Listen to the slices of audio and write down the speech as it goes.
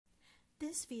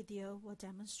This video will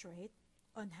demonstrate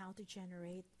on how to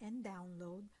generate and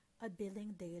download a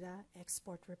billing data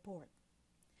export report.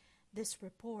 This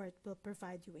report will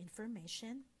provide you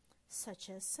information such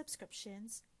as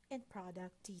subscriptions and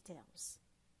product details.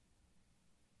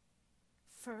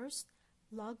 First,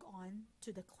 log on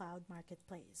to the Cloud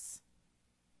Marketplace.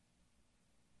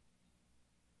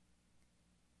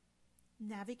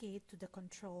 Navigate to the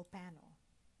Control Panel.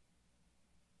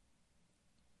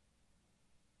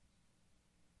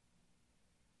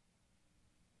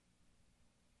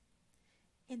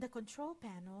 In the Control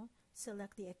Panel,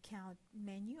 select the Account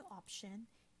menu option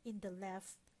in the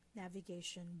left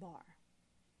navigation bar.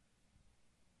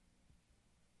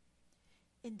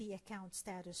 In the Account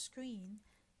Status screen,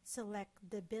 select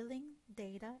the Billing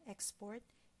Data Export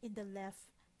in the left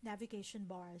navigation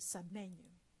bar submenu.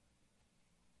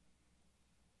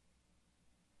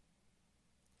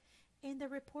 In the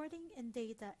Reporting and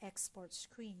Data Export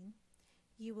screen,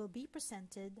 you will be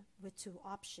presented with two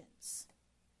options.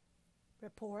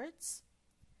 Reports,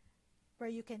 where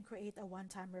you can create a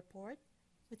one-time report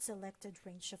with selected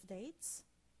range of dates,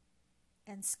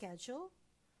 and Schedule,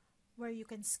 where you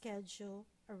can schedule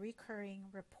a recurring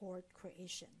report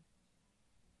creation.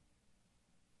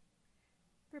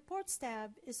 Reports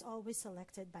tab is always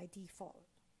selected by default,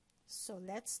 so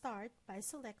let's start by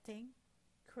selecting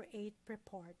Create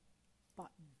Report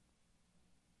button.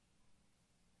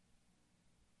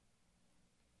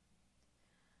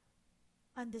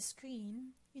 On the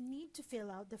screen, you need to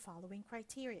fill out the following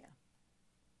criteria: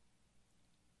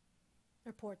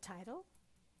 report title,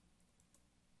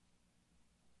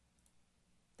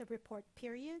 the report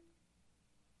period,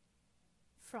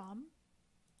 from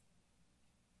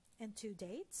and to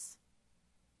dates,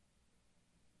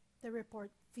 the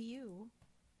report view,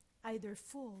 either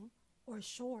full or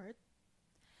short.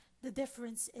 The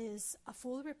difference is a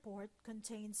full report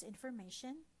contains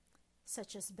information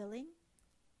such as billing,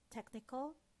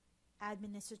 technical,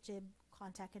 administrative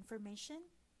contact information,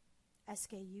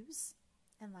 SKUs,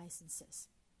 and licenses.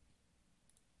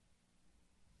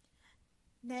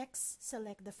 Next,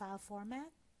 select the file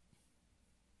format.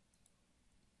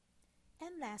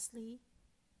 And lastly,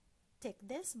 tick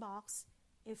this box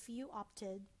if you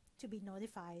opted to be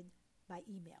notified by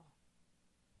email.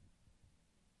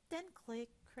 Then click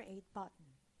Create button.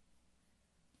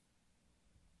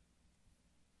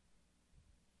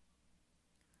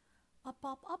 A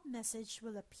pop-up message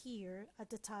will appear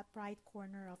at the top right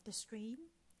corner of the screen,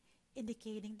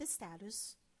 indicating the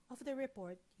status of the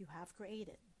report you have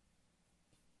created.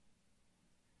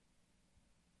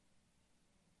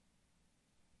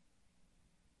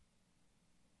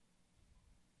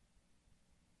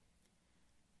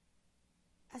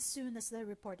 As soon as the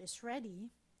report is ready,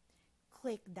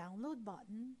 click Download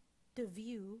button to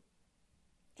view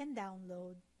and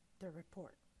download the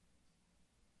report.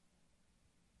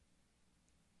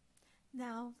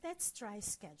 Now let's try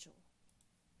Schedule.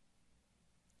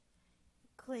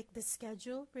 Click the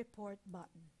Schedule Report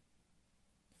button.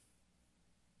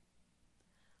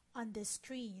 On this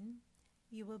screen,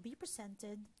 you will be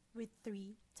presented with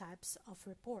three types of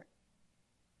report: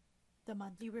 the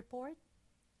monthly report,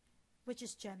 which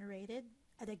is generated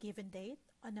at a given date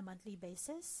on a monthly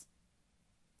basis;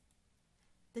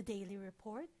 the daily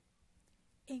report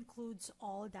includes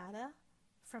all data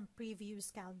from previous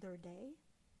calendar day;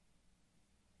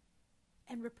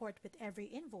 and report with every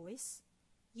invoice.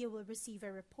 You will receive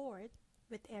a report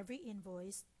with every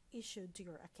invoice issued to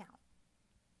your account.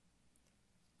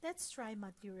 Let's try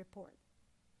monthly report.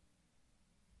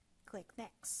 Click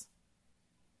Next.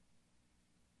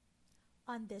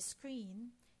 On this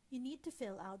screen, you need to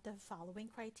fill out the following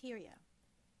criteria: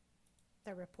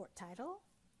 the report title,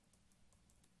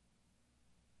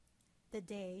 the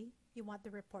day you want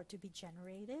the report to be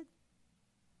generated,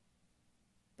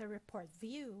 the report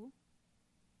view,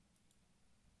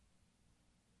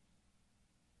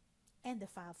 and the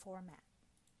file format.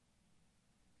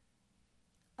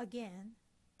 Again,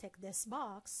 tick this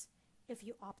box if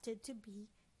you opted to be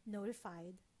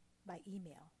notified by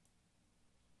email.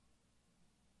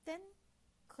 Then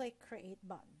click Create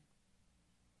button.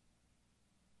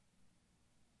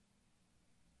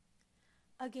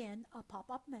 Again, a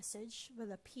pop-up message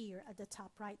will appear at the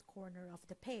top right corner of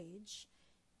the page,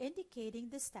 indicating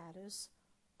the status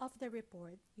of the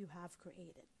report you have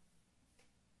created.